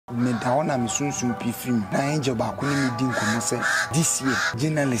Mediaghana misunsun pifim na angel ba ko ni di nkomo se this year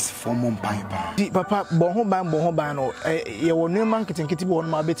journalist for Mompipa di papa bon ho ban no ye wo numa nkitinkiti bi won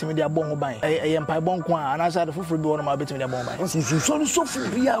ma betimi dia bon ho ban ye mpai bon ko a anasa de foforo bi won ma betimi dia bon ban so fu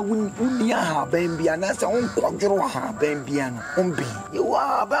bia unia ha ban bia na se on kwadworo ha ban bia no ombi ye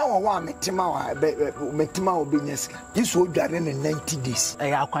wa ba wa metima obenyesika yeso odware ne 90 days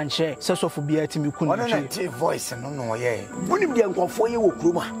akwanche se sofo bia timi ku ni voice no ye unim dia nkofo ye wo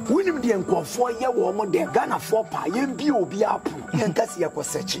kroma unim dia nkofo ye wo mo de Ghana for pa ye bi obi apu ye nkasi ye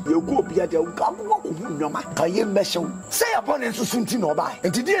kosechi ye go obi ade ukakwo ko nnoma ka ye mesho say upon ensusunti no ba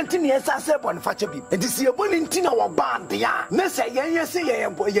enti die enti ne esa se bon fache bi enti si ye boni enti na wo ba dia na se ye se ye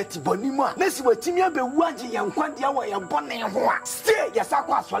ye tiboni mu a na si watimi abewu age ye nkwade wo ye bone ho a stay ye sa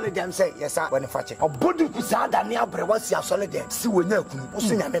kwa asole dem say ye sa bon fache obodu kusa da ne abre wasi asole dem si wonya akunu wo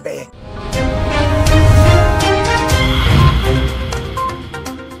so nya me be ye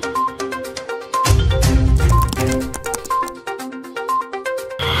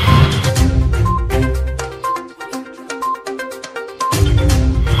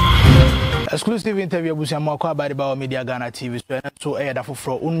exclusive interview busia mako abari ba Mediaghana TV so da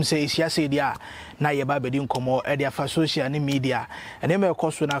foforo unum say siase dia na ye ba bedi nkomo e dia fa social ne media ene me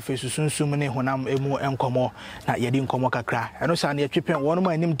koso na face sunsum ne honam emu enkomo na ye di nkomo kakra eno sa na ye twipen wonu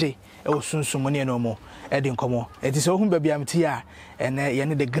ma anim de e o sunsum ne no mo e di nkomo e ti so hu ba bia mti a ene ye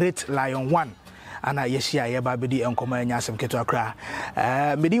ne the great lion 1 ana yeshia ye ba bedi enkomo anya asem keto akra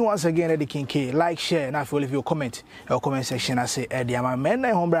medi once again the king like share na follow your comment section I say e dia ma men na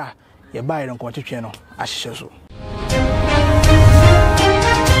hombra ye buy don ko twetwe no ahihye so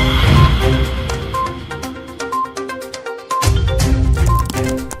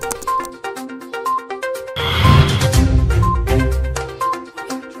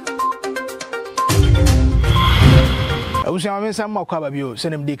Usia me sam makwa ba bio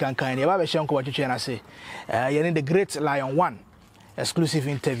senem di kankan ye ba be hye nko twetwe na say ye ne the great lion 1 exclusive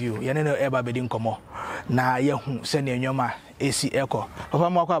interview ye ne no e ba be di nkomo na ye hu se ne enwoma esi eko papa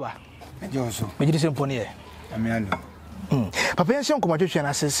makwa ba Joso. Mejidi semponi ye. Amiano. Papa yense nkoma twetwe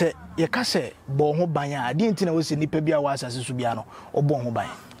na se ye ka se bo ho ban a de ntina wo se nipa bia wa asase su bia no obo ho ban.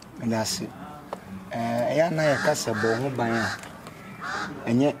 Ndase. Ya na ye ka se bo ho ban a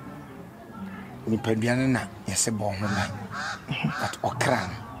enye nipa bia na ye se bo ho ban. But okran.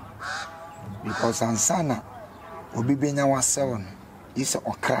 Because ansana obi benya wasel no. Ise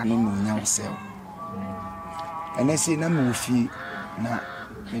okran no nya wasel. Enesi na mu fi na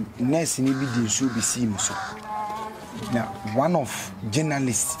nurse ni bi di so bi sim so na one of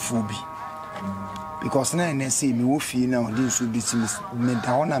journalist phobi because na nurse me wo fi na di so bi sim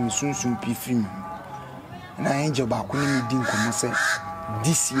Mediaghana misunsun pi film na angel ba ko ni di nkomo se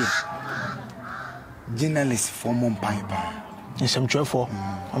this year journalist for Mompipa nsem twefo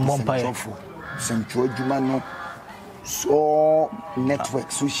Mompipa sem twoduma no so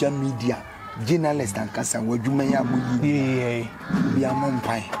network social media journalist and kasa wadwuma ya muyi bi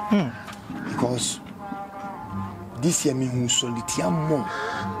amompai because this year me hu solidity am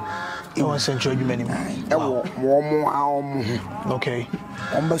e won central adwuma ni e wo mo a okay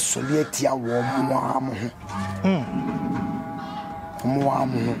on be solidity a wo mo a mo mo a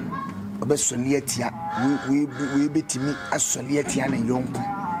mo be solidity a we betimi a solidity a na yonku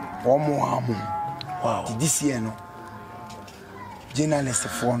wo mo a mo wow this year no journalist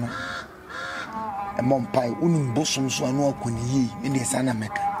for no Mompai unim bosom so anu akoni yi ne sana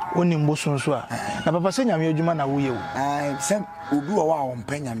meka unim bosom so a na papa se nyame adwuma na wo ye wo sem obi wo wa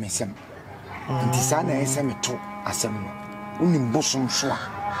ompanya mesem nti sana esem to asem no unim bosom so a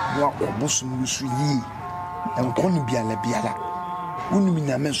no akobosom so yi enkoni biala unim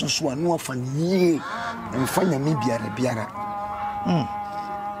nyame so a no afa yi emfanya me biara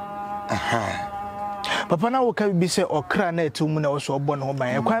aha papa na wo ka bi se okra na etu mu na wo so obo no ho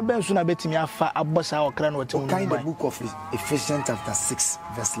ban e kwan ben so na betimi afa abosa okra na wotu mu ban the book of Ephesians chapter 6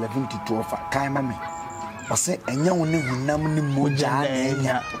 verse 11 to 12 kan ma me o se enya wo ne hunam ne moja na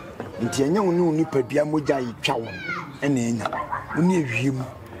enya nti enya wo ne unipadua moja yitwa wo na enya wo ne awiem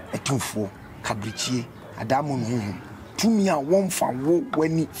etumfo kabrichie adamu no hu tumi a wonfa wo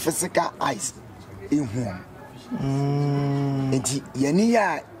wani physical eyes ehu nti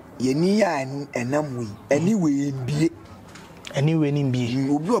yeni ya enamwe anyway ni mbie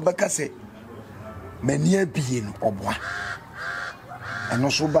obi obeka se mani abie no oboa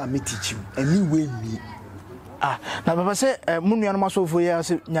eno so ba metichi anyway mi na baba se munua no masofo ya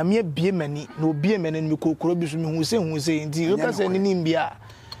se nyame abie mani na obie mani no kokoro bi so mi hu se nti oka se ni mbia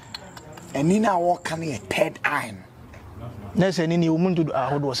eni na wo kan ye third eye na se ni omuntu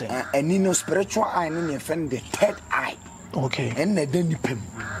ahodo se eni no spiritual eye no ne friend the third eye okay and na dan nipam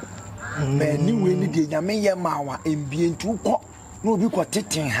ma ni we ni de nyame ye mawa embie ntu ko na obi ko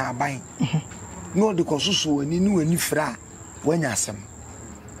teten ha ban no de ko soso ani ni wani fra wanya asem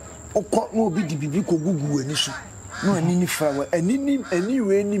okọ na obi di bibi ko gugu ani so no ani ni fra wa ani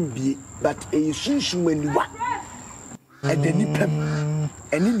we ni mbie but e sunsun ani wa e de nipam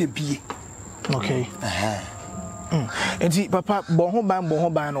ani ne bie okay enti papa bon ho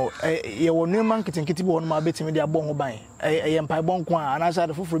ban no ye wo nneema nketenkete bi wo no ma betimi de abon ho ban ye mpai bon ko a anasa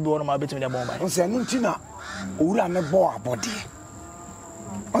de foforo bi wo no ma betimi de abon ban o se no ntina owura me bo abode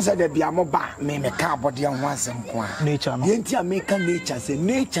o se de bia mo ba me ka abode ho asem ko a nature no ye nti a me ka nature se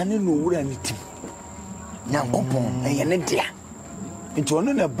nature ne no owura ne tim nyankopon ye ne dia nti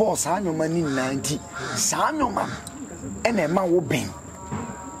ono ne boss anyoma ni 90 sa anyoma ene ma wo ben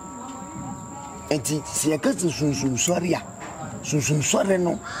enti se yakati sunsun soria sunsun sore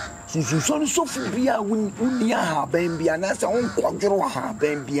no sunsun sore sofu bia unia ha ben bia na se on kwadworo ha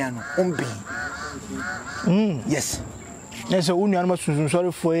ben bia no on ben yes na se unia no sunsun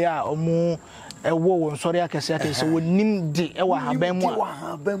sore fo ya omo ewo won sore akese wonim di ewa ha ben mu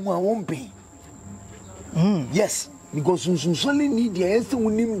a on ben yes because sunsun sore ni dia ese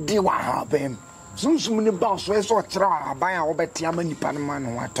wonim di wa ha ben sunsun ni ba so eso kira ha ban a obeti ama nipa no ma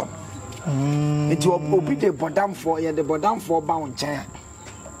no wato enti obi de bodam for ye de bodam for ba won chan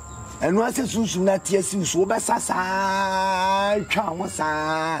enu ase sunsun na tie si so be sasa twa won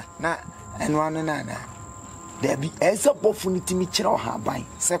sa na enu anu na de bi ese opportunity mi kira ha ban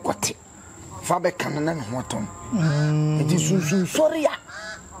se kote fa be kan na ne hoton enti sunsun sorry a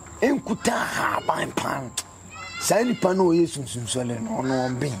enkuta ha ban pan sai ni pa no ye sunsun sole no no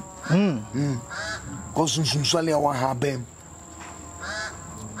bin ko sunsun sole wa ha ban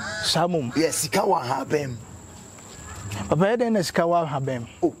Samum. Yes, sika wa habem. Papa ede na sika wa habem.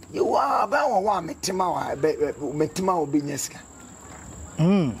 Oh, you wa ba wa metima obi nyeska.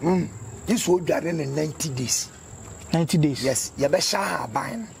 This will dware in 90 days. 90 days. Yes, ya be sha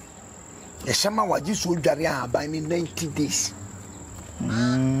haban. Ya shama wa this will dware haban in 90 days.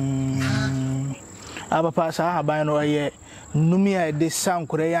 Papa sa haban no ye numia de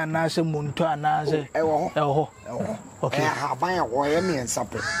sankure ya na se muntu anase ewo okay haban ya wo ye me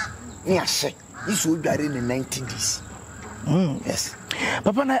ensape ni ahye this will dware in 90 days. Yes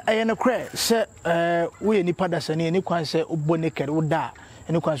papa na ayene kre se wo ye nipa da sane ni kwan se obonekere wo da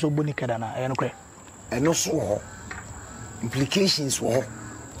ni kwan se obonekere na ayene kre eno so ho implications wo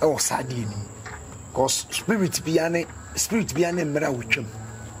e wo sade ni cause spirit bi ane mera wotwam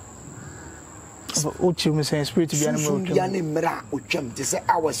Uchim say spirit be animal yani mra ucham te say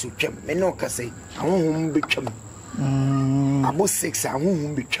hours ucham me no ka say ahonhom betwam abo 6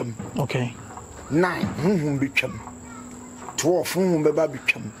 ahonhom betwam okay 9 ahonhom betwam 12 ahonhom beba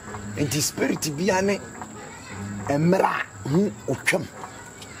betwam enti spirit bi ane mra ucham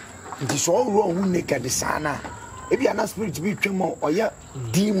enti so ro hu naked sana e bi ana spirit bi twam oya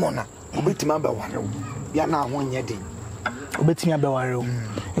demon a obetima ba ware bia na ahonye den obetimi abeware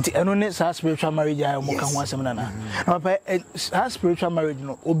nti eno ne sa spiritual marriage ayo mo ka ho asem na na papa sa spiritual marriage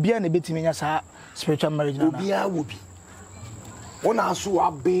no obia na betimi nya sa spiritual marriage na obia wo bi wona aso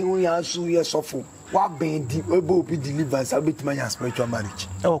wa ben wo ya aso ye sofo wa ben di ebo obi deliverance obetimi nya spiritual marriage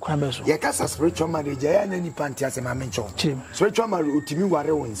e wo kwan be so ye ka sa spiritual marriage ya na ni panti asem amencho spiritual marriage otimi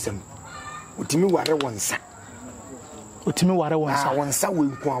ware wonsam otimi ware wonsa wonsa we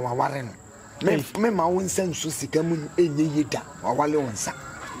nko awa ware no me ma wonsa nso sika mu enye yeda wawale wonsa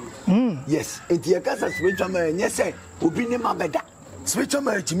yes enti ya kasa spiritual marriage nyese obi ne mabeda spiritual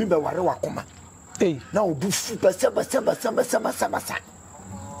marriage mi be ware wakoma na obu fu basa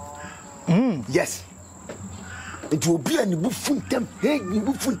yes enti obi ani bu fu ntem ni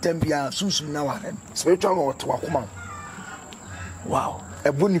bu fu ntem bia sunsun na ware spiritual wakoma wow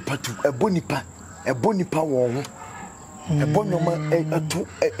ebonipa wo ho ebonyoma etu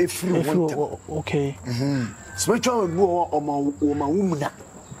efiri wonte okay spiritual wo oma wumuna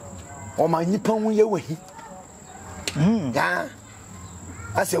oma nyipa hu ye wahi ya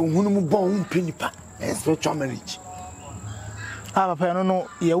ase uhunu mu bon penipa spiritual marriage papa no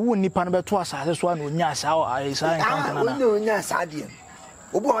ye wu nipa no beto asase so na onya asa aisa encounter na onya asa de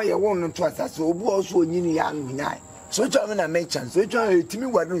obo ye won no to asase obo so onyini ya no nya spiritual na mention spiritual etimi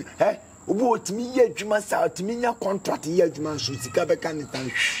wadu obo otimi ye adwuma sa otimi nya contract ye adwuma so sika beka ne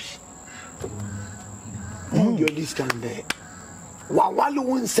tan you this kind there wa wale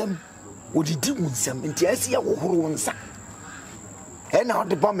wonsam odidi wonsam nti ase ye wohoro wonsa na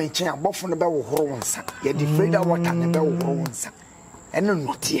ode ba menchen abofo no be wohoro wonsa ye di freda water ne be wohoro wonsa eno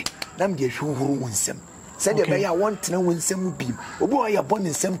notie nam de hwe wohoro wonsam se de be ya wontena wonsam bi obo ye bɔ ne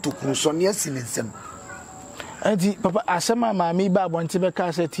nsam tokuru so ne asi ne nsam Enti papa asema maami ba bonte be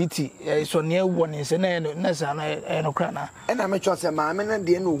ka se titi so ne wo ne se na sa na no kra na e na me cho se maami na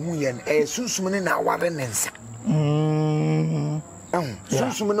de na ohu ye no sunsum ne na ware ne nsa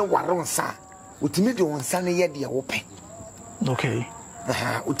sunsum ne ware nsa utimi de wonsa ne ye de wo pe okay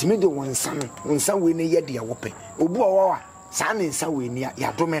utimi de wonsa no wonsa we ne ye de wo pe obu owa sa ne nsa we ni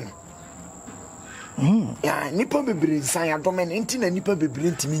ya dome no ya nipa bebre nsa ya dome no enti na nipa bebre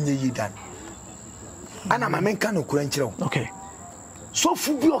ntimi nye yi dan ana mamenka no kura nkyerɛw okay so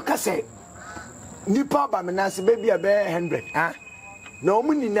fu bi okase nipa ba me na se ba bi a be 100 na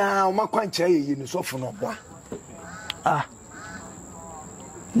omu ni na o makwa nkyerɛ yeyi no so fu no boa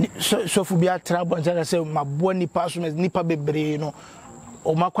so fu bi atra bo nkyerɛ se maboa nipa so nipa bebre no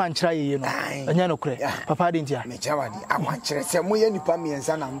o makwa nkyerɛ yeyi no anya no kura papa de ntia me kyawadi akwa nkyerɛ se mo ye nipa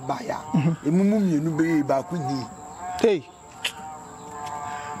miensa na mba ya emumu mienu be ba ko ni hey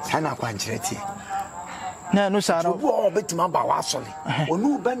sana akwa nkyerɛ tie na no sa no obu obetima ba wa sole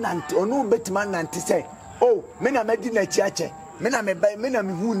onu be nante onu betima nante se me na medi na chiache me na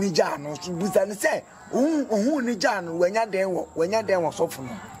me hu ni ja no so buza ne se hu ni ja no wanya den wo so fu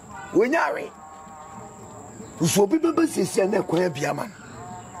no wanya we uso bi be sesi na kwa bia man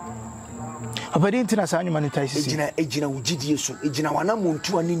abadi ntina sa anyu monetize ejina wugidie so ejina wana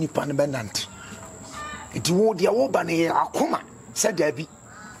muntu ani nipa ne be nante eti wo dia wo ba ne akoma se da bi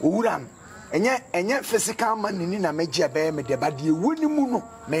owura enye physical man ni na meji abe me de ba de woni mu no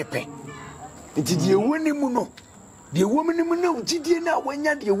mepe nti de woni mu no de woni mu na ugidie na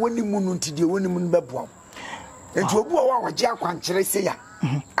wanya de woni mu no nti de woni mu no beboa nti obu wa waje akwankyere se ya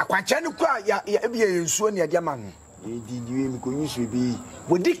akwankyere no kwa ya ebia yensuo ne ade ma no di we mi ko nyusu bi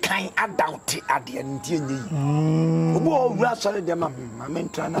wodi kan adult ade nti enyi obu wa wura sore de ma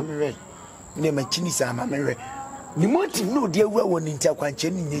mentra na mewe ne ma chini sa ma mewe ni motive no de awura woni nti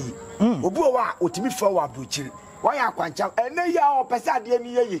akwankyere ni nyi obu wa otimi fa wa abrochiri wa ya akwankyere ene ya opesa ade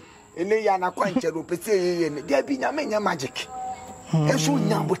ni yeyi ene ya na kwankyere opesa yeye ne de bi nya menya magic eso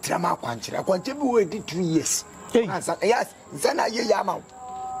nya botra ma akwankyere bi we di 2 years yes zana ye ya ma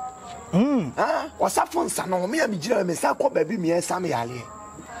osafo nsa no me ya mi gira me sa ko ba bi me esa me yale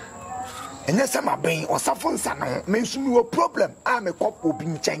ene sa ma ben osafo nsa no me nsu mi wo problem me ko obi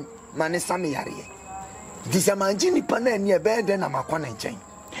nchen ma ne sa me yare disamanji ni pana ni ebe de na makwa na nchen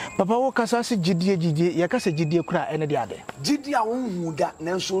papa wo kasa se gidie ya kasa gidie kura ene de ade gidie a wonhu da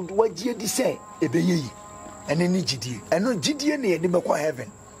nanso wagie di se ebeyeyi ene ni gidie eno gidie ne de be ko heaven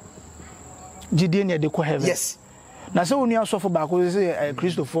gidie ne de ko heaven yes na se woni asofo ba ko se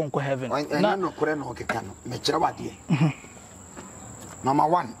Christopher ko heaven na no kore no keka no me kire wade number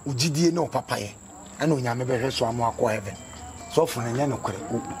 1 ugidie ne papa ye ene onyame be hwe so amo akọ heaven so for na no kore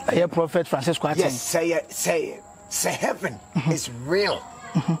yeah prophet Francisco Aten yes say heaven is real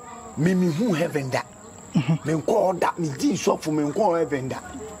me hu heaven da me nko da me di so for me nko heaven da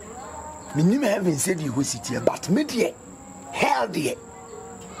me nim heaven said you go sit here but me there hell there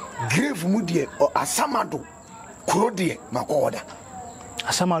grave mu there or asamado kuro there makoda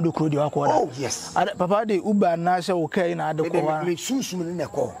asamado kuro there makoda oh yes papa de uba na se wo kai na ade ko wa me sunsum ne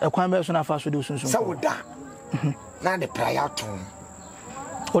ko e kwan be so na fa so de sunsum sa wo da na de prayer tone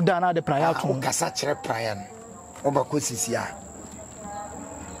o da na de prayer tone o kasa kire prayer no oba ko sisia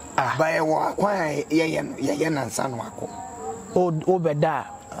ba e wo akwan ye nansa no akọ o be da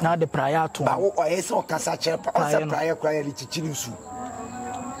na de prayer tone ba o yesa o kasa kire prayer prayer li chichiri nsu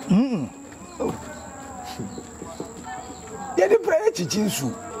ye de prayer chichiri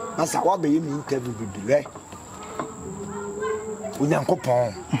nsu masa wa be ye mi nka bibidu re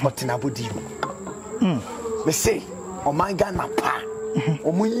onyankopon otina bodi me say o man Ghana pa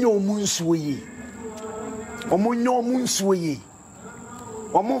omunye omunsuo yi omunye omunsuo yi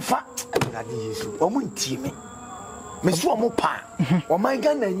omunfa ade Yesu omuntie me so omu pa o man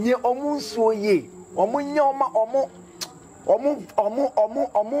Ghana nye omunsuo yi omunye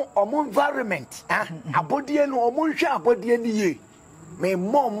omu environment abodie no omunhwe abodie ni ye me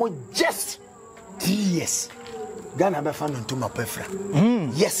mo just 3 years Ghana be fa no ntoma pefra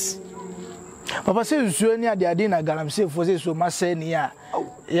yes papa se nsuo ni ade na galamse fo se so mase ni a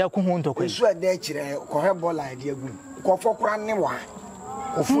ya ko ho ntokwa nsuo de kire ko hebola ade agu ko fokora ne wa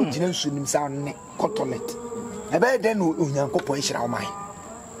ko fo gina nsuo nim sa ne ko toilet ebe de no onyankopon hira o man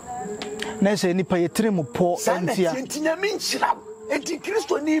na se ni pa yetrem po entia entia min hira enti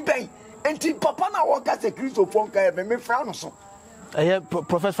Kristo ni ben enti papa na wo ka se Kristo fon ka e me fra no so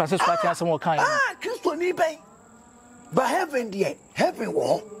prophet Francisco Aten asem wo kan Kristo ni ben ba heaven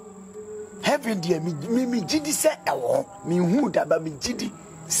wo heaven dia mi gidi se ewo mi hu da ba mi gidi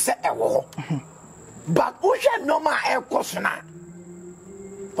se ewo but o hwe normal e kosona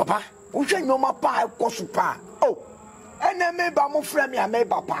papa Uche nyoma pa ekosu pa. Oh. Ene me ba mo frɛ me a me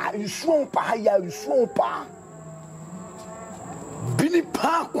ba pa. Nsuo pa ya nsuo pa. Bini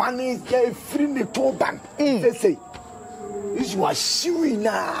pa kwani ke free ne to ban. Say. Is was shiwi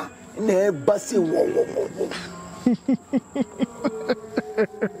na eba se wo.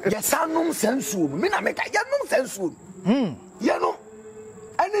 Yasanum sensu. Me na me ka yanum sensu. You know.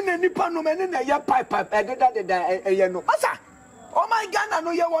 Ene ne nipa no me ne ya pipe no. Masa. Oh my God,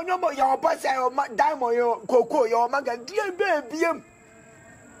 no, you want your boss, your diamond, your cocoa, your maga, dear baby.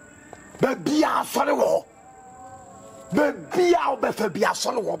 Baby, I follow. Baby, I'll be a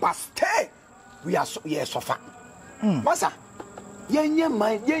solo, but stay. We are so, yes, so far. Massa, yen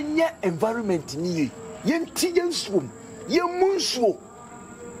mind, yen environment, yen tea swim, yen moon swoop.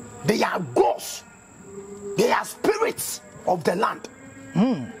 They are ghosts, they are spirits of the land.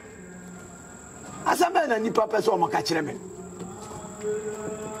 As a man, and you purpose or my.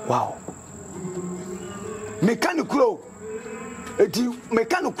 Wow. Mechanical.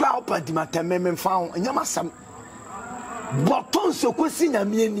 Mechanical open the matter found and yamasam. Botton so question a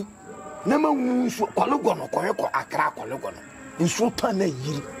mieni. Never moons Kologono, Koreko, Akra, Kologono. In Sultan a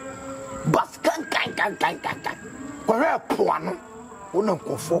ye. But can. Kore Puano. Unum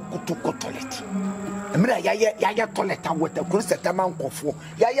for to toilet. Yaya toilet with a cruset amount of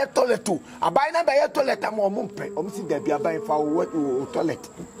Yaya toilet too. A bina by a toilet a more mumpe. Omsi there be a buying for what toilet.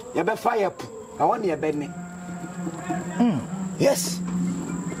 Yabe fire. I want your bed. Yes.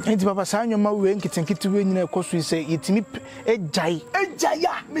 And Papa Sanyo Mawen kitchen to win a course we say it's me a jaya.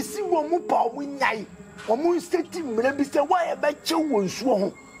 Missy Womupa win yai. Or moon stating maybe say why a bet you won't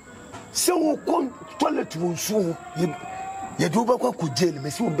swoon. So come toilet won't swoon. You do back with jail,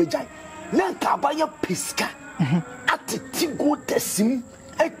 Miss Wumbejan. Nanka by a pisca at the Tigo Tessim,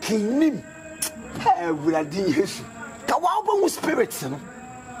 a king. We are the Kawabu spirits.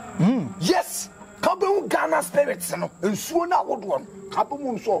 Yes, Kabu Ghana spirits and soon I would one.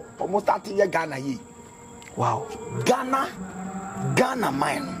 Kabu so almost at the Ghana ye. Wow, Ghana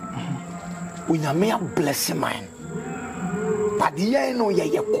mine. We are mere blessing mine. But the year no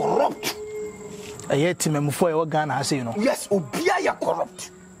ye corrupt. I yet him before Ghana has you know. Yes, Obia ya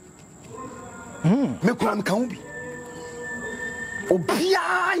corrupt. Me kuram kan bi.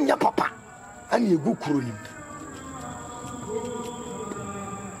 Obia nya papa and ye go kronim.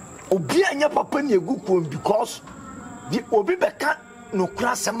 Obia nya papa na ye go krom because the obi beka no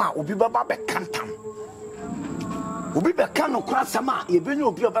kura sama obi baba be kantam. Obi beka no kura sama ye be no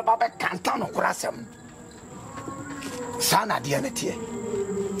obi baba be kantam no kura sam. Sana de na tie.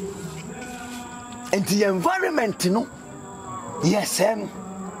 And the environment no yes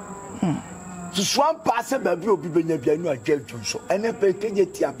so swan pass baby obi benya bia no adwadwu so ene pe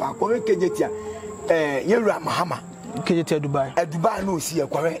kejetia pa ko kejetia yewura mahama kejetia Dubai no si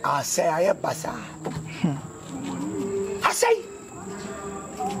ekore asay aye basa asay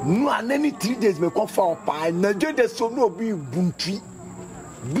no anani 3 days me ko fa pa na jode so no bi buntui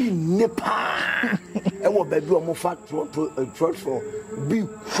bi nepa e wo baby o mo fa for bi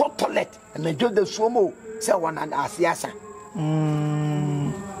toilet na jode so mo say one and asiasa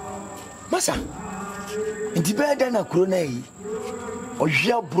Masa, inti beda na corona yi.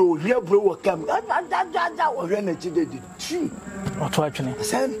 Oya bro wo kam. Oya na chide di. Oto atwene.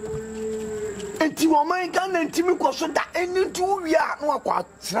 Sen. Inti wo man kan na inti mi ko so da eni tu wi a no akwa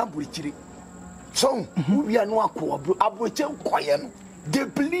tsira burikiri. So, wi a no akwa abroche koye no. They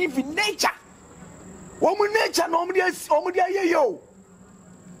believe in nature. Womu nature na omu dia ye yo.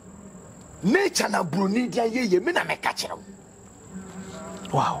 Nature na broni dia ye me na me ka kire.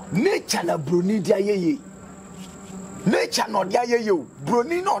 Wow, nature na broni dia ye. Nature no dia ye yo.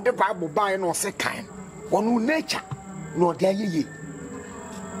 Broni no the Bible buy no say kind. Onu nature no dia ye.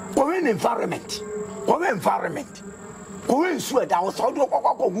 Korean environment. Korean nsuo da wo so do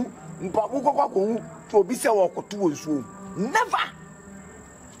kokoko hu. Mpa wo kokoko hu to obi se wo koto nsuo. Never.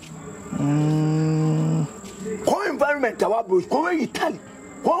 Korean environment awa bro. Korean Italy.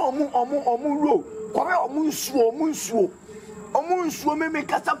 Korean omu ro. Korean omu nsuo me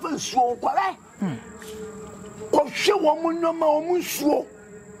kasa fa nsuo kware ko hwe wo mu nyoma omu nsuo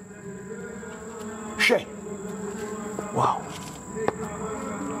hwe wow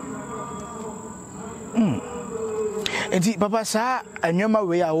enti papa sa anyoma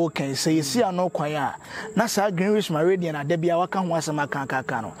we a wo kan say esi ano kwan a na sa greenwich meridian na da bia waka ho asema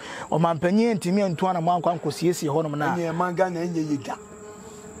kan no o mampanye ntimi antu ana mo ankwan kosiesie ho no na enye manga na enye yiga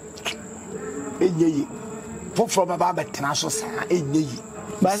enye for baba betena so sa enyeyi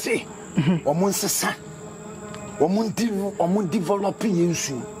ba se omun sesa omun develop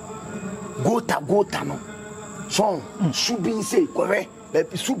yensu gota no so subin say kore be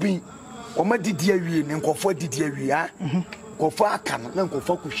subin Oma didi awie ne nkofo didi awie ha. Nkofo aka no na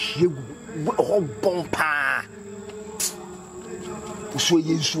nkofo ko hwiegu ho bompa. So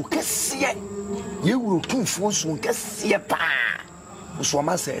yensu kese. Ye wuro tumfo so kese pa. So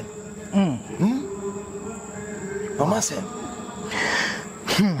ma se. Mama se.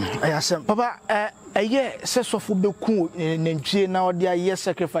 Ayasem papa eye sesofo beku nantwie na ode aye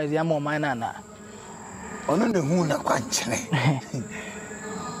sacrifice ya mama na ono ne hu na kwankyere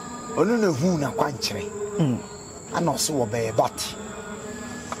ono ne hu na kwankyere ana so wo be but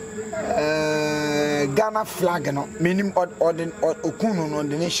Ghana flag no minim okunu no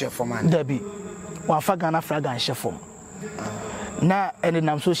de ne chef man dabi wa fa Ghana flag an chef na ene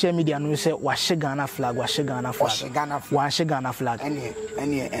nam social media no say wa she Ghana flag wa she Ghana flag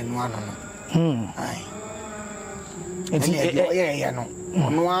ene eno ano no ai enti ye no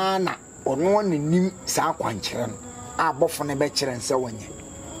ono ana ono ne nim sa kwankyere no abofo ne be kire nse wonye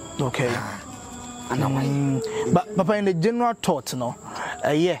okay ana why but papa in the general thought no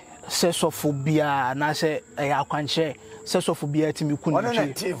sesophobia na say akwankyere sesophobia timi ku ono na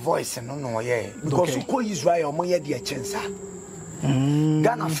te voice no ye because ko Israel mo ye de chensa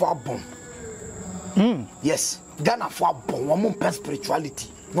Ghana for bomb. Yes, Ghana for bomb. One more spirituality.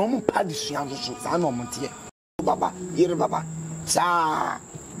 No more padisuan so. Sa no montie. Baba, yere baba. Sa,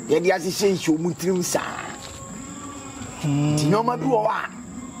 ye di asise show mutrim sa. Di no ma bi wo a.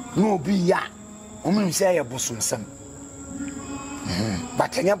 No bi ya. Omu say ye bosonsam.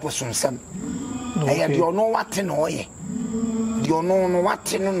 But enya bosonsam. Aya di ono wate no ye. Di ono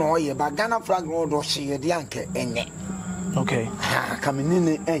wate no ye. Ba Ghana flag no do hye ye di anke enye. Okay.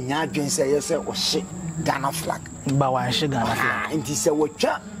 Kaminine enya adwen say yes o hye Ghana flag. Ba wa hye Ghana flag. Nti se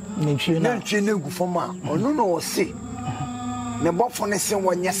wotwa nentwie na gu fama ono no se. Ne bofo ne se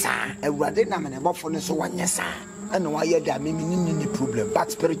wonye sa. Awurade na me ne bofo ne so wonye sa. Ana wa ye da me ni problem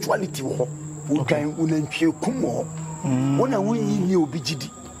but spirituality wo. Wo kan unantwie kum wo. Wona wunyi ni obi gidi.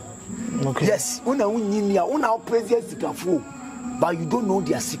 Okay. Yes, wona wunyi ni a wona president sikafo but you don't know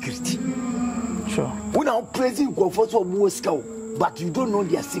their secret. Sure. When I'm praising God for some Moscow, but you don't know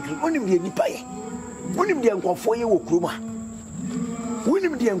their secret. When you need pay, when you need for you, Kruma. When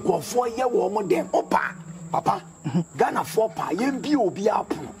you need for you, woman, then Opa, Papa, Ghana for pa, Yembi be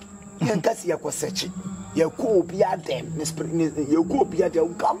up. Yankasi Yakosechi, Yako be at them, you go be at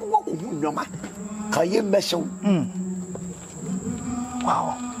them, come walk with no man. Kayem Beshon.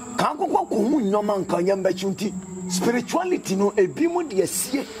 Wow. Can't go walk with no man, Kayem Beshunti. Spirituality no a bimo de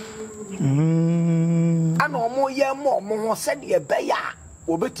see. Ano mo ye mo said ye beya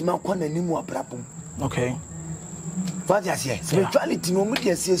obetima kwa nanimu abrapum. Okay. What you say? Spirituality no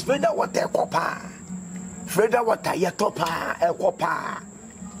media says Freda water kopa. Freda water ye topa e kopa.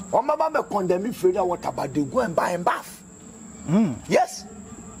 O ma ba be condemn Freda water but they go and buy and bath. Yes.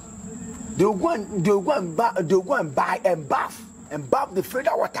 They go and buy and bath the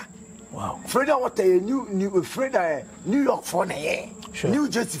Freda water. Wow. Freda water new Freda New York for na ye. Sure. New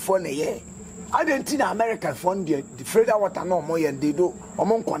Jersey for na ye. I don't think American fund the Freda water no more and they do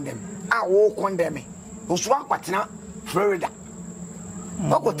among condemn. I will condemn me. Who's one partner Florida.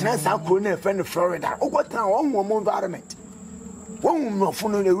 Oko transa krone friend Florida. Oko tran one more environment. One more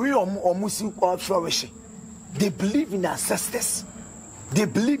for the real or musi or flourishing. They believe in ancestors. They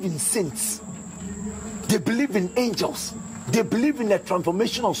believe in saints. They believe in angels. They believe in the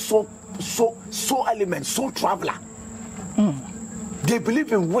transformation of soul element, soul traveler. They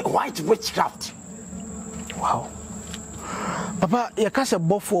believe in white witchcraft. Wow. Papa, you can't say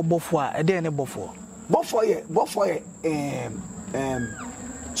bofo a day any bofo. Bofo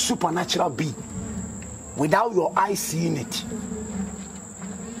supernatural being without your eyes seeing it.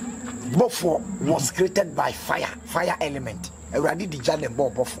 Bofo was created by fire element. Already the jale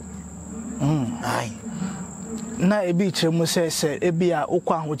bofo. Aye. Na ebi chemu se ebi a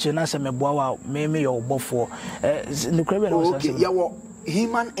okwa ahoche na se meboa wa me yo bofo no krebe na so okay yawo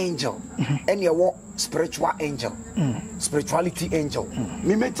human angel and yawo spiritual angel spirituality angel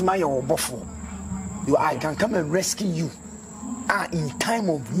me met my yo bofo I can come and rescue you in time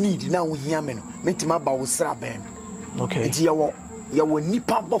of need na wo hia me no met ma ba wo sra ben okay enti yawo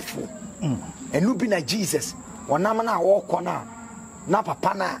nipa bofo enu bi na Jesus wonam na wo kɔ na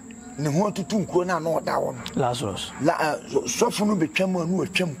papa na ne ho tutu nkro na oda won Lazarus sofo no betwam anu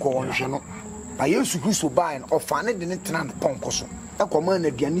atwam kɔ wonhwe no ba Yesu Kristo baa no ɔfa ne de ne tena no pɔnkɔ so ekɔma na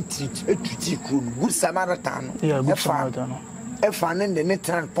aduane etuti kro no Good Samaritan no ɛfa ne de ne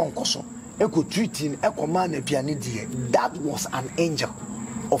tena no pɔnkɔ so eko treat no ekɔma na aduane die. That was an angel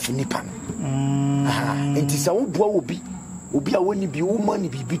of nipa no enti sa wo boa obi a woni bi wo mani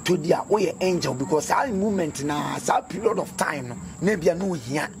bi to dia wo ye angel because that moment na that period of time no na bia no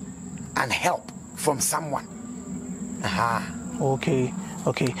hia and help from someone. Okay.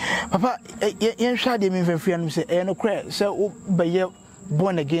 Papa, you shade me friend say no cry so be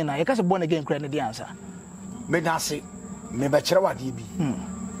born again. You can say born again cry the answer. Me na say me be kire wade bi.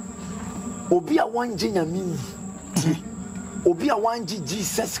 Obi a wanje nyame ti. Obi a wanje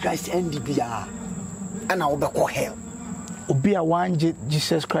Jesus Christ endi bia. Ana wo be ko hell. Obi a wanje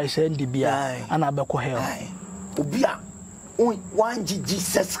Jesus Christ endi bia ana be ko hell. Obi a wanje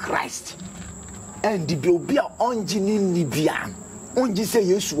Jesus Christ endi bia obi a onje ni bia. Onji say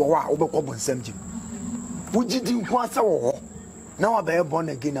Yesu wo a obekọ bonsam jim. Wugidi nko asa wo na wa be born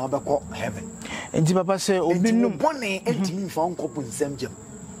again na obekọ heaven. Enti papa say obi no born entimi fa nko bonsam jim.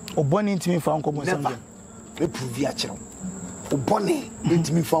 Oboni entimi fa nko bonsam jim. Me prove ya kire. Oboni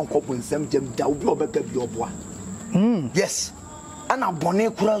entimi fa nko bonsam jim da obi obeka bi oboa. Yes. Ana bone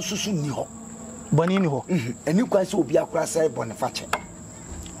kura susu ni ho. Boni ni ho. Eni kwa say obi akura say bone fa che.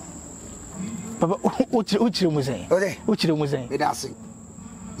 Papa, uchire muzen. Uchire muzen. It does.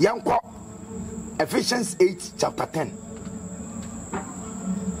 Yanko Ephesians 8 chapter 10.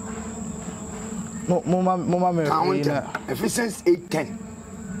 Mama Ephesians 8:10.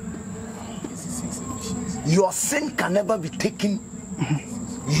 Your sin can never be taken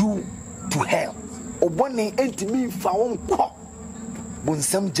you to hell. Obone entimi fa won ko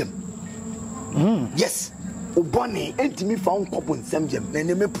bonsam jam. Yes. Obone entimi fa won ko bonsam jam. Na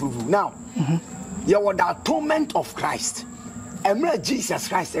me prove now. You were the atonement of Christ. Emre Jesus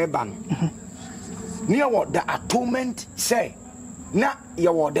Christ eban. Near what the atonement say. Now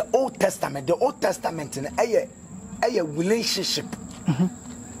you were the Old Testament. The Old Testament in a relationship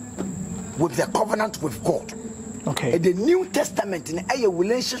with the covenant with God. Okay. The New Testament in a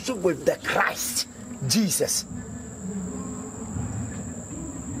relationship with the Christ Jesus.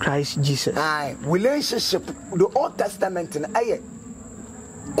 Christ Jesus. Relationship. The Old Testament in a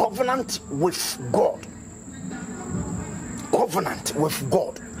covenant with God. Covenant with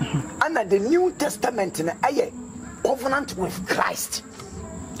God. And the New Testament in a covenant with Christ.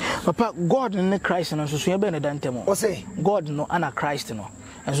 Papa, God and Christ and so you be dantemo. O say God no and Christ no.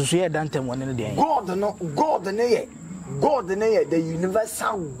 And so you dantemo ne dey. God no the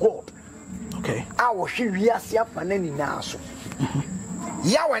universal God. Okay. Our wiase afanani na so.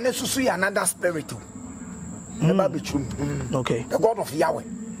 Yahweh ne susu ya another spirit. Okay. The God of Yahweh.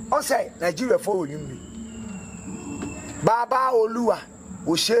 I say Nigeria for you. Baba Oluwa,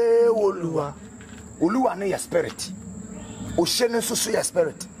 Oshe Oluwa. Oluwa ne your spirit. Oshe ne susu your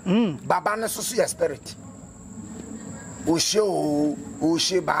spirit. Baba ne susu your spirit.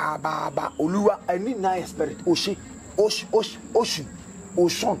 Oshe Baba Oluwa ani na your spirit. Oshe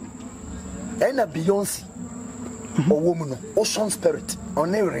Oshun. And a Beyonce. A woman, Ocean spirit.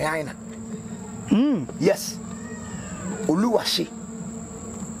 On a Rihanna. Yes. Oluwashi.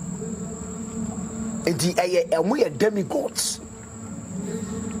 And we are demigods.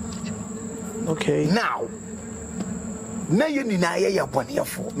 Okay. Now you need a bonnie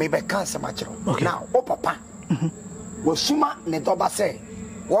for maybe cancer matro. Now, papa. Wasuma Nedoba say,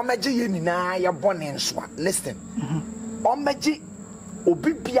 Wamaji Yina ya bonnie and swa. Listen. Omaji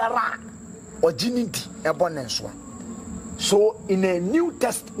Obibiara or Jinity a bonnie and swa. So in a New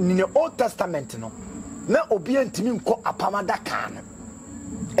Testament, in the Old Testament, no. Na obient to me ko apamada kan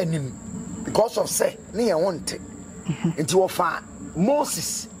enim because of say near want it into of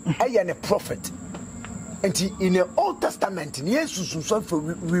Moses a prophet and in the Old Testament yes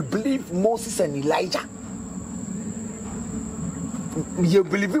we believe Moses and Elijah. You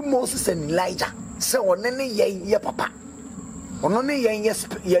believe in Moses and Elijah so on any ye papa on only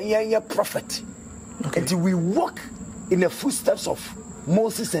ye prophet. Okay. And we walk in the footsteps of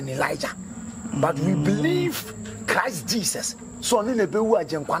Moses and Elijah. But we believe Christ Jesus. So okay.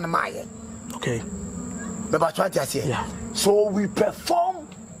 Yeah. So we perform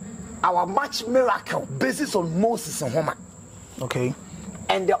our much miracle based on Moses and Homer. Okay.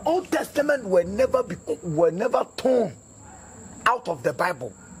 And the Old Testament were never torn out of the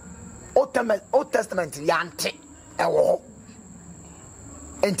Bible. Old Testament yante ewo.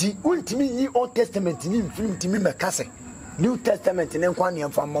 And the ultimate Old Testament ni film to me mekase. New Testament ni nkwa ni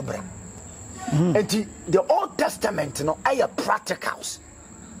mfa mobra. And the Old Testament no are practicals.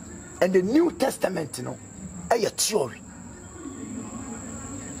 And the New Testament no are theory.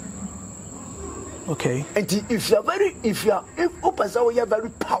 Okay. And if you're very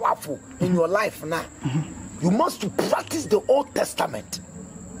powerful in your life now, you must practice the Old Testament.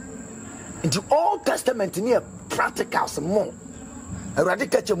 In the Old Testament near practicals more. I rather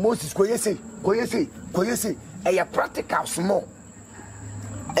catch a Moses ko yesi a practicals more.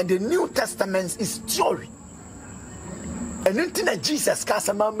 And the New Testament is theory. And then Jesus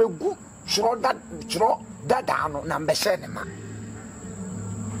Kasama megu chro that down number shenema.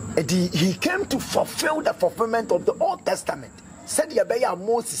 And he came to fulfill the fulfillment of the Old Testament. Said Yabeya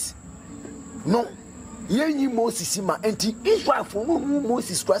Moses. No, ye Moses ma and Israel for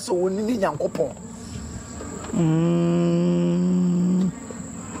Moses was so winning Yankopon.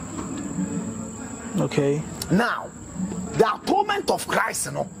 Okay. Now, the atonement of Christ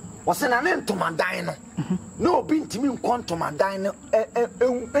was an end to my dino. No, being to me, quantum my dino,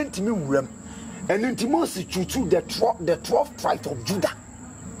 and to me, and into Moses to the 12th tribe of Judah.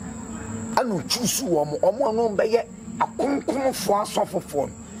 I no choose or more by a conqueror for suffer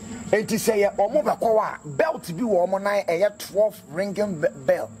form. And to say a more belt to be woman, a 12 ringing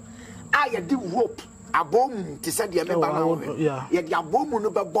bell. I do rope. A bomb to say the American, yet your bomb will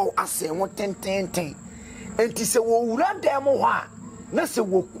never bow as say 10. And to say, well, run them or not say,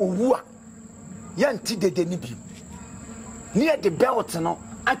 woo, young Tidde Nibi. Near the belt,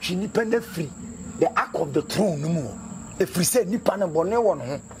 actually, independent free, the ark of the throne no more. If we say Nippon and Bonnet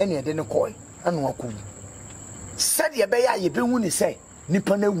one, any identical coy, and one cool. Said your bay, you been when you say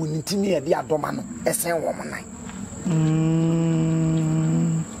Nippon wouldn't to me at the abdomen, a same woman.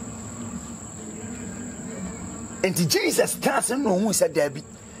 And Jesus stands and no one said Debbie.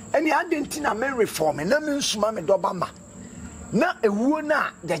 And the Argentina may reform and no means Mamma Dobama. Now a woman,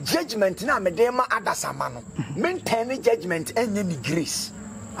 the judgment now, Medema Adasamano. Maintain judgment and any grace.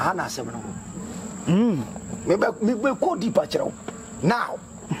 Hannah 7. Maybe call departure. Now,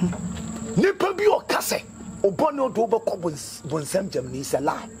 Nipper or Casse, or Bono Dober Cobbles, Bonsam Germany is a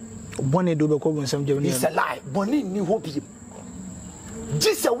lie. Bonnie Dober Cobbles, Germany is a lie. Bonnie knew hope him.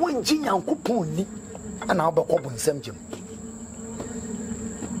 Just a one gin and coupon. And I'll be open some gym.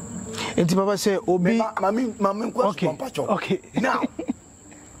 And Papa say, Obi, okay. Now,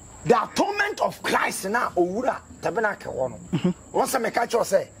 the atonement of Christ now, Ura, Tabernacle. Once I make a choice,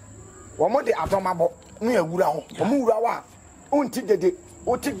 say, one more the atomable, near Ura, Murawa, until the day,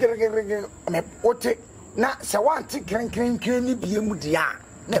 Ote, now, so one tick can be a mudia,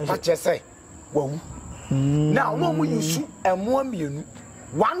 never just say, well, now, no more you shoot and 1 million,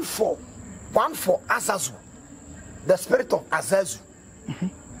 1 for Azazu, the spirit of Azazu,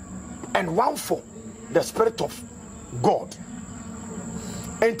 and 1 for the spirit of God.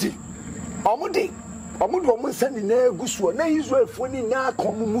 And Omudu sending a gusu, na Israel for ni na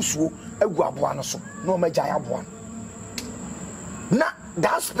komusu, a guabuano so, no majaya buan. Na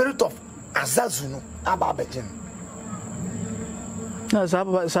that spirit of Azazu no ababejin. No,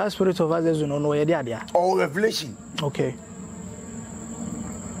 that spirit of Azazu no idea. Or revelation. Okay.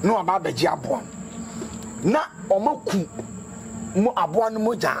 No about the Jabuan. Na omoku mo abuan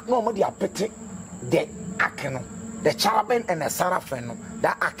moja no mo dia pete the akeno, the cherubim and the seraphim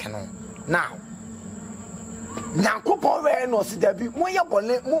that akeno. Now Nyankopon we no si da bi mo ye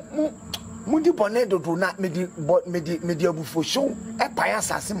bone mo di bone dodo na me di abufo show e pan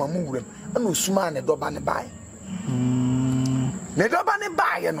asase ma mu wuram na osuma ne doba ne bae. Ne doba ne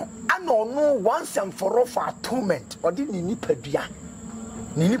bae no ana ono once and for all for atonement odi ni nipadua.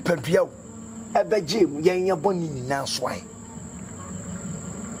 Nini Pedro, Ebejim, Yanya Boni Nanswai.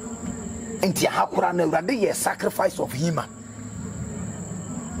 And Tiahakura Neradi, a sacrifice of Hima.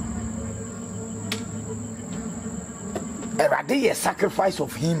 Eradi, a sacrifice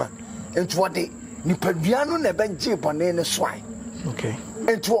of Hima. And to what they Nipaviano Nebeji Bonene Swai. Okay.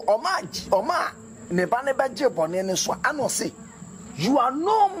 And to Omaj, Nebane Beji Bonene Swai. I know say, you are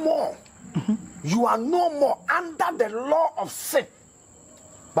no more. You are no more under the law of sin.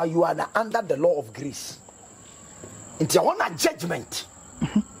 But you are under the law of grace. It's a one judgment.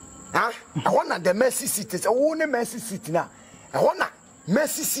 I want the mercy seat. It's a one mercy seat now. I want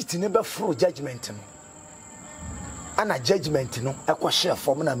mercy seat never through judgment. And a judgment, no, a question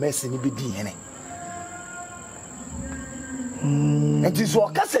for me, mercy ni be DNA. And this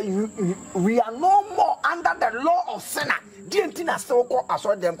what I say, we are no more under the law of sinner. The I still call as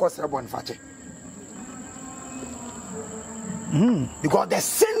well them cause one fatty. Because the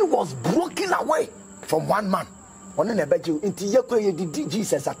sin was broken away from one man. On an abeju into Yako did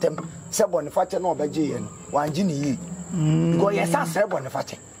Jesus attempt Sebon Fata no Beji and one Gini. Because yes, I said one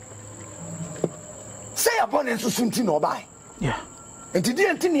Fata. Say upon and soon to no by. Yeah. And today,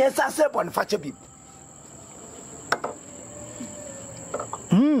 until yes, I said one Fata be.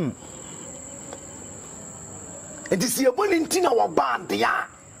 And this year, one in Tina or band, yeah.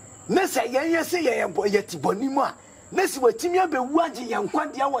 Nessa, yes, say, I am boy yet Bonima. Ness were Timia be watching and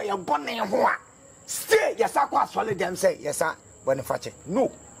quantia way and bonnet and what. Stay, yes, I quite swallow them say, yes, sir, Boniface.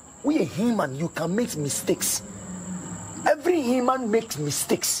 No, we are human, you can make mistakes. Every human makes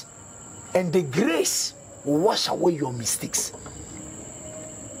mistakes. And the grace will wash away your mistakes.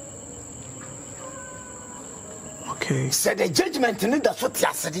 Okay. Said the judgment in it, that's what you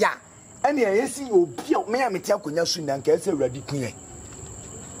said. Yeah. And I see you be a man, and can say ready clear.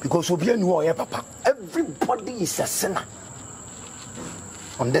 Because we be new papa. Everybody is a sinner.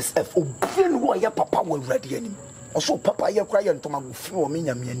 On this earth, obian who ya papa will ready him. Also, papa ya cry and Tomago for me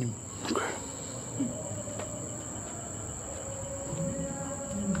and me.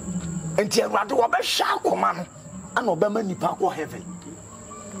 And dear Radu Wabe Shark, man, and Obama Nipako heaven.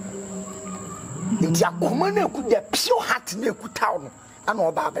 And dear Commander could get pure heart near Kutown and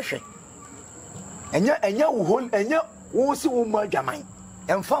Obabeshe. And ya hold and ya won't see woman Jamai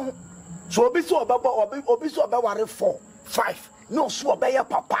and found so be so about or be so about 4, 5. No, so obey your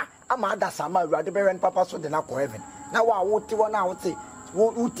papa. I'm a Sama, Radaber and Papa, so the Nako heaven. Now, I would say, one out say,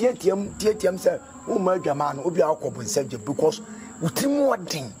 who TTM, sir, who murder man, will be our common subject because with more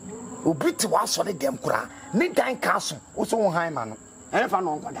thing, who beat to us on the damn cra, Midday Castle, also high man, and if I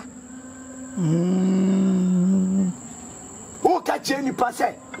know God. Who catch any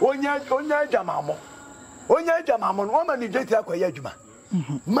passe? Onya Jamamo, Onya Jamamon, woman, you get a Koyajuma.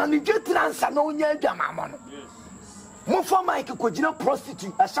 Manager trans and Onya Jamamon. Mofa Mike Kojina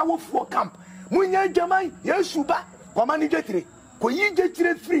prostitute, a shower for camp. Munya Jamai, Yesuba, Commander Jetri, Koyi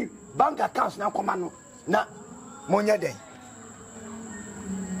Jetri free, bank accounts now command. Na Monya Day.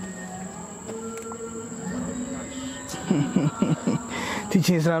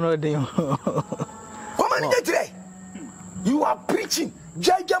 Teachings are not there. Commander Jetri, you are preaching.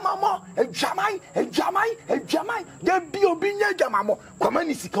 Jamamo, a Jamai, there be obinya Jamamo.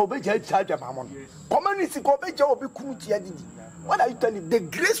 Community Kobeja Jamamon. Community Kobeja will be Kutia. What are you telling? The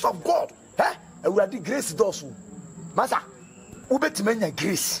grace of God, eh? We are the grace does. Masa, Ubetimania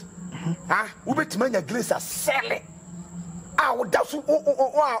grace. Ah, Ubetimania grace are selling. Ah, that's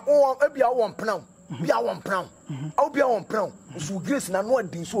be our 1 pound. Be our 1 pound. I'll be our 1 pound. So grace and no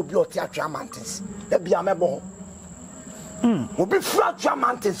one so be your theatre mountains. That be a member. Will be fracture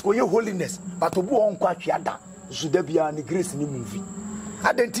mountains for your holiness, but to go on quite yada, should there be any grace in the movie?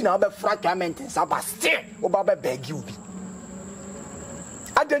 I don't think about fracture mountains, but still, Obaba beg you be.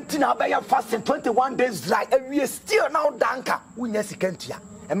 I don't think about your fasting 21 days dry, and we are still now danka, we yes, can't ya,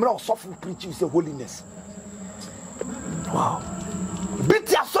 and more softly preaching the holiness. Wow. Beat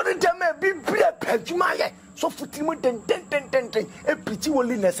your son, there may be Pejumaya, so for Timothy, a pretty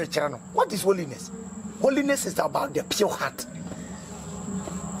holiness a channel. What is holiness? Holiness is about the pure heart.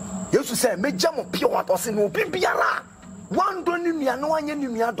 You used to say, "Me jamo pure heart." Or say, "No, bibiara." One don't need me, no one need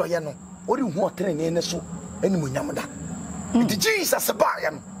me. I do ya no. What do you want to train any so? Any munyamada. It is Jesus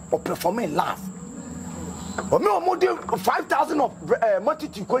abayam or performing love. Or me more than 5,000 of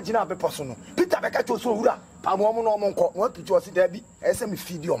multitude kojina be personal. Peter Bekacho so ura. Pamomo no monko. What picture was there be? SM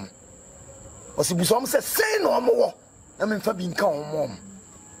feedium. Or si busom say no more. I mean for being come mom.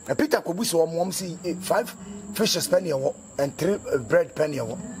 Peter Kobuso mom see 5 fishes penny and 3 bread penny.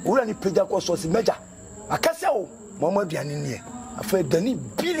 Who any Peter was major. I can say, Mama Dianini. I feel Danny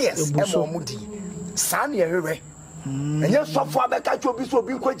billions and Modi. Sanya Hurray. And yes, so far back at your bishop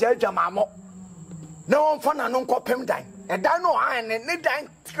being quite Jamamo. No one fun and uncle Pem dine. And I know I and need dine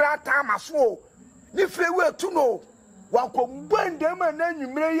time as well. If they were to know, one could burn them and then you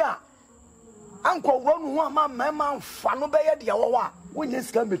may. Uncle Ron, man, Fanobaya Diawa. When you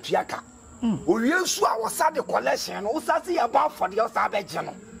scam with Yaka, we used to our Saturday collection, who says about for the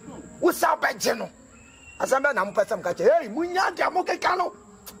Osabajano. Who's Sabajano? As I'm a person catch, hey, Munya Damokano,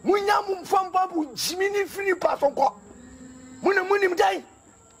 Munya from Babu, Jimmy Free Pasonko. Muna Munim day.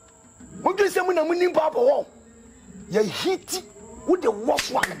 What do you say when a Munim Babu? You hit with the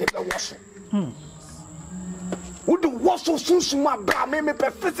wash one, the wash. Would the wash so soon, smart, bra, maybe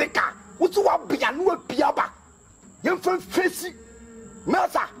physical. What's what be a new piaba? Young friend facing.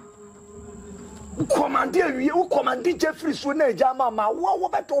 Masa, Commander, you command Jeffrey Swinner, Jama, what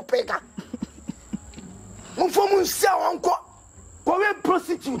about Pega? Mufum sell uncle, Korean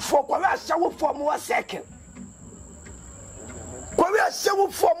prostitute for Korea shower for more second. Korea shower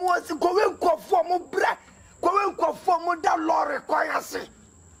for more, Korean call for more bread, Korean call for more that law requires.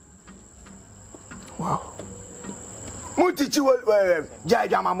 Wow. Mutichi will,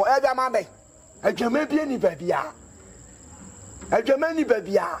 Jajama, Edamabe, and you may be any baby. A Germany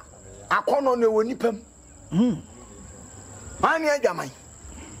baby, I can't know when you pay. I near Jamai.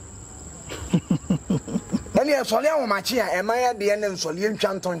 And you are Solian Machia, and I at the end of Solian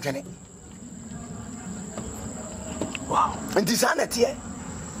Chanton Jenny. Wow. And this sanity,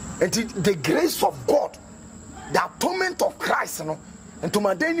 and the grace of God, the atonement of Christ, and to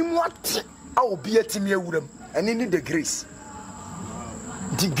my daily what I will be at me with them, and in the grace.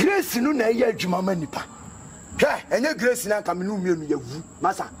 The grace, no, I hear Jumamanipa. Any grace in a coming room, you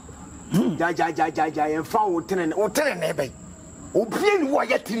massa. Jaja, and found neighbor. Obtain what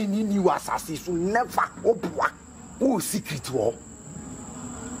yet in you assassins will never open. Oh, secret war.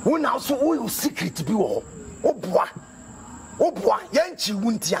 Who now so all secret be war. Oh, boy, Yanchi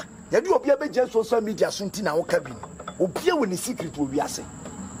Wuntia. You do appear just social media suntina or cabin. Obey when the secret will be assay.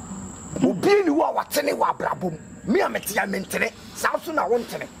 Obey you are what's any wabrabum. Me, I'm a tia mentene. South soon I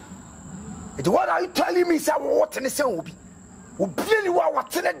want it. What are you telling me? Say what and say will be. Obey you are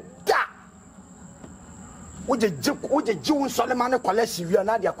what's in it. Da. Would the Jew Solomon collection you are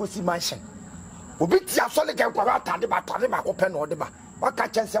not the Cosi mansion? Obey your solid and Parata open or the bar. What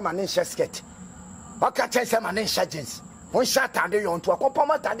catch some an inch skate? What catch some an inch jeans? One shot and they on to a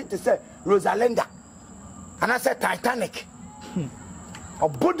compliment and it say Rosalinda. And I said Titanic. A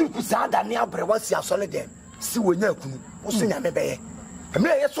body to sound and near Brewasia solid. See when you're Usinya Mebe. A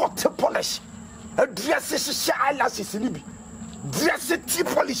mere sort to polish. A dress is shy lasses in Libby. Dress it tea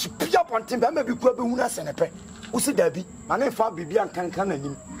polish, pee up on Timber, maybe Quabunas and a pay. Usi Debbie, my name for Bibi and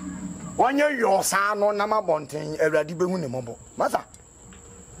Cancanin. 1 year your son on Nama Bonting, a radibun mobile. Mother,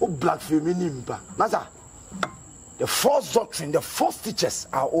 oh, black feminim, Mother. The false doctrine, the false teachers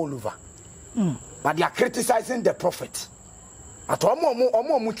are all over. But they are criticizing the prophet. At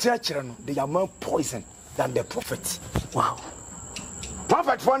almost children, they are more poison than the prophet. Wow.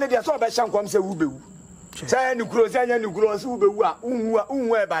 Prophet for the so best come say Ube. Say you grow,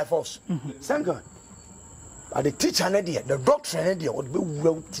 Ube by force. Thank God. But the teacher, the doctrine, would be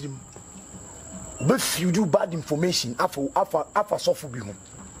well trim. But if you do bad information, after suffer be home.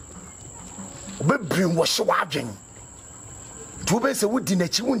 But bring what you are doing. To be so would dinner,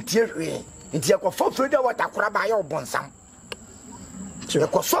 you won't tear into your further what a crab by your bonsam.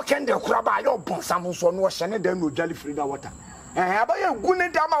 The so can the crab by your bonsam, so no shannon, then no jelly free water. And how about you?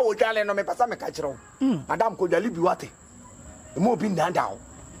 Good dama or jolly no me passame catcher. Madame could be water. The more been done down.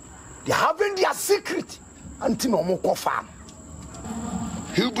 They haven't their secret until no more farm.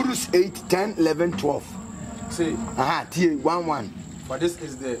 Hebrews 8, 10, 11, 12. Say, T 1. For this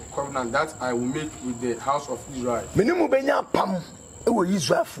is the covenant that I will make with the house of Israel. Minimum benya pam, it will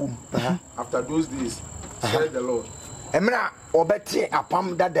Israel fum. After those days, said the Lord. Emra obeti a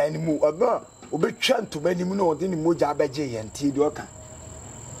pam that the animal obetran to many moon in the moja beje and tea doka.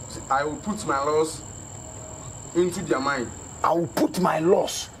 I will put my laws into their mind. I will put my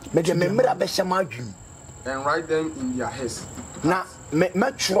laws, make a member of Beshamajum, and write them in their heads. Now,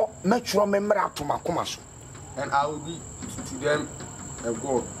 metro member to my commerce. And I will be to them a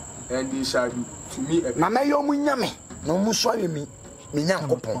God, and they shall be to me a Mama Yomunyame, no Muswami me,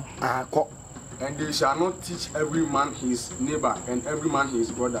 Minyanko. And they shall not teach every man his neighbor and every man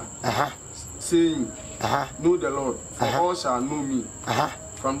his brother, saying, Know the Lord, for all shall know me,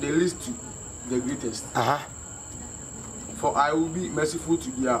 from the least to the greatest. For I will be merciful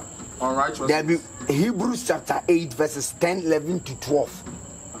to their unrighteousness. There be Hebrews chapter 8, verses 10, 11 to 12.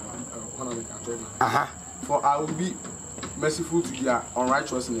 For I will be merciful to their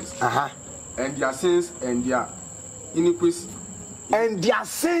unrighteousness, and their sins and their iniquities. And their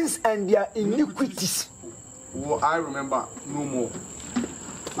sins and their iniquities will I remember no more.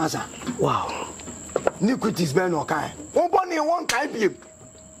 Master, wow. Iniquities be no kind. One kind be.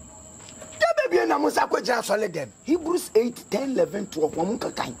 Baby, and I'm going solid them. Hebrews 8, 10, 11, 12. One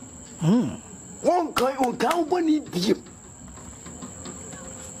kind. One kind be.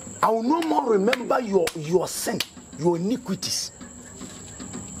 I will no more remember your sin, your iniquities.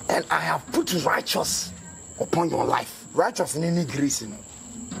 And I have put righteous upon your life. Righteous in any grace.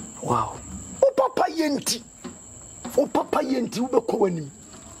 Wow. Oh, Papa Yenti. Oh, Papa Yenti, ube kowenim.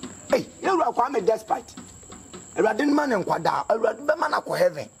 Hey, you are quite despite. A radin man and quada, a radin man of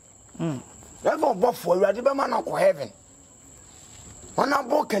heaven. Ever buffalo, a radin man of heaven. One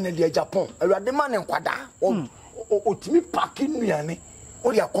of Kennedy, Japan, a radin man and quada. Oh, to me, packing me,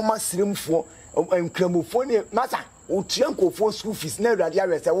 or your common stream for and Cremophone, Massa, or Chianco for school fees, never at the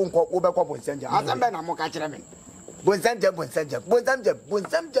I won't call over and send you. As a man, I'm more catching. Bonzam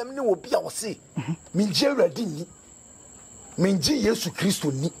will be our say. Minje ready. Minje Yesu Christo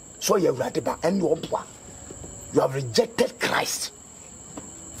ni. So you radiba and you have rejected Christ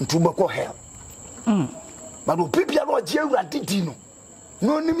into Boko hell. But people are not here ready.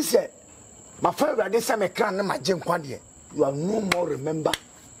 No name said, my friend, I did some crown and my gem quadie. You are no more remember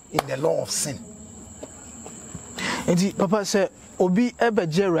in the law of sin. And Papa said, Obi ebe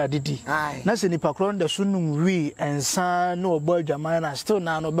jera didi. Na se nipa kron de sunum wi ensa no boy jamana still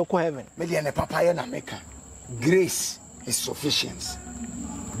na no be ko heaven. Me de ne papa ye na meka. Grace is sufficient.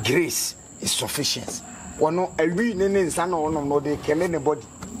 Grace is sufficient. Wono awi ne ensa no no de kele ne body.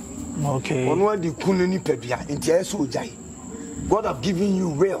 Okay. Ono di kunu ni pedua nti ayeso ojai. God have given you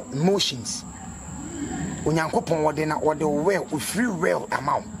real emotions. Onyankopon wode na wode well, free real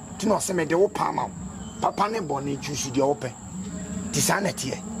amount. Ti no se me de wo pa amount. Papa ne bone choose de open. Ti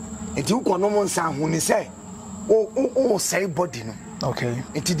sanete e. Nti wo kono mo nsa hu ni say o say body no. Okay.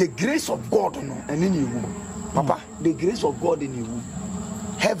 Nti the grace of God no ene ni ewu. Papa, the grace of God in you.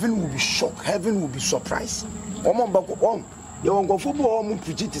 Heaven will be shocked. Heaven will be surprised. Omo mbako on. Ye won go fo bo omo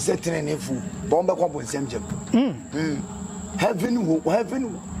preach it say tenenefu. Bo mbako bo nsem jam. Heaven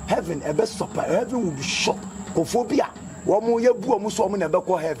ebe surprise. Heaven will be shocked. Kophobia. Omo ye bu omo so omo na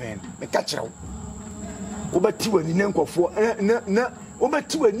beko heaven. Me ka kire wo. Obati wani ne nkofo na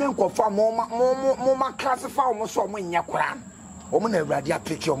obati wani ne nkofo mo ma classify omo so omo nya kora. Omo na awurade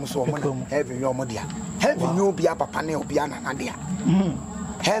apeke omo so omo na heaven yo omo dia. Heaven you be a papa ne obi ana dia.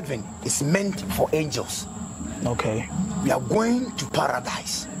 Heaven is meant for angels. Okay. We are going to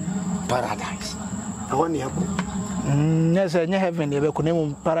paradise. Paradise. I want to go. Yes, heaven you be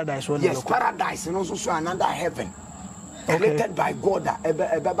name paradise one. Yes, paradise and also another heaven. Created by God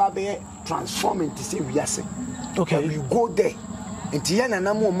that be transforming to see we are saying. Okay. And we go there. And tiana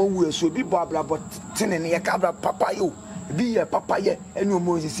na mo we so bi bla but tene ne yakabra papa yo. Bi ye papa ye enu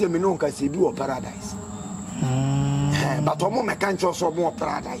mo sisi me no nka se bi wo paradise. But omo me kan cho so mo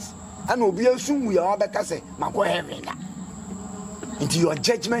paradise. And obi asun we ya obeka say mako heaven da. Into your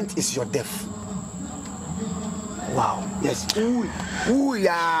judgment is your death. Wow. Yes. Who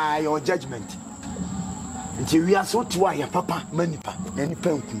ya your judgment. Into we are so to ya papa manipa any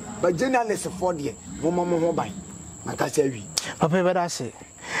penku. But journalists for there mo ho ban. Maka say wi. Papa be da say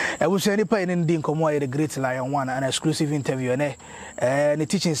I was any pay in the Incomo the Great Lion one an exclusive interview and the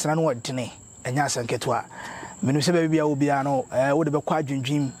teaching son what tene and Yasan Ketwa. Minuse baby will be ano would be quite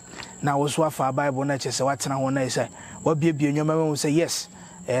dream now was what for Bible nature so what's now one say what be your mama will say yes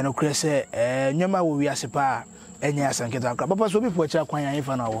and no Chris Yama will be as a pa and Yasan Ketwa. Papa so be put your quite if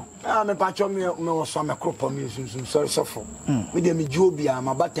an hour. I'm a patch of me no some crop of me soon sorry suffer. With them Jobia,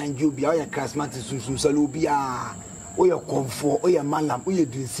 my batan Jobia, your classmates soon salubia. Oya comfort oya malam oya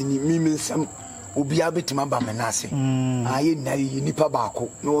dunsini mimensam obi abetima ba menase aye na nipa baako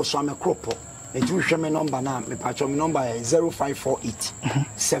na wo so amekropo e ti hwe me number na me patcho me number 0548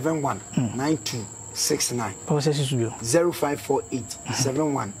 719269 process is you 0548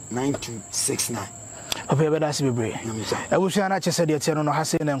 719269 Papa be da se bebre e wo hwa na chese de tie no no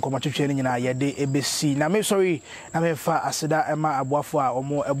hase na nkomatwetwe ni nyina ye de ebesi na me sorry na me fa aseda ema aboafo a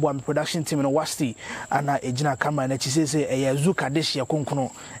omo eboa me production team no wasti ana ejina camera na chisese e ya zuka dish ya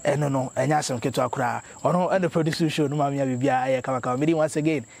konkono eno no enya asem keto akura ono and the production show no ma me bibia aye kama me once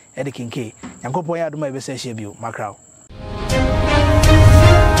again e de kinke yankopon ya adoma e be se hia bio makrao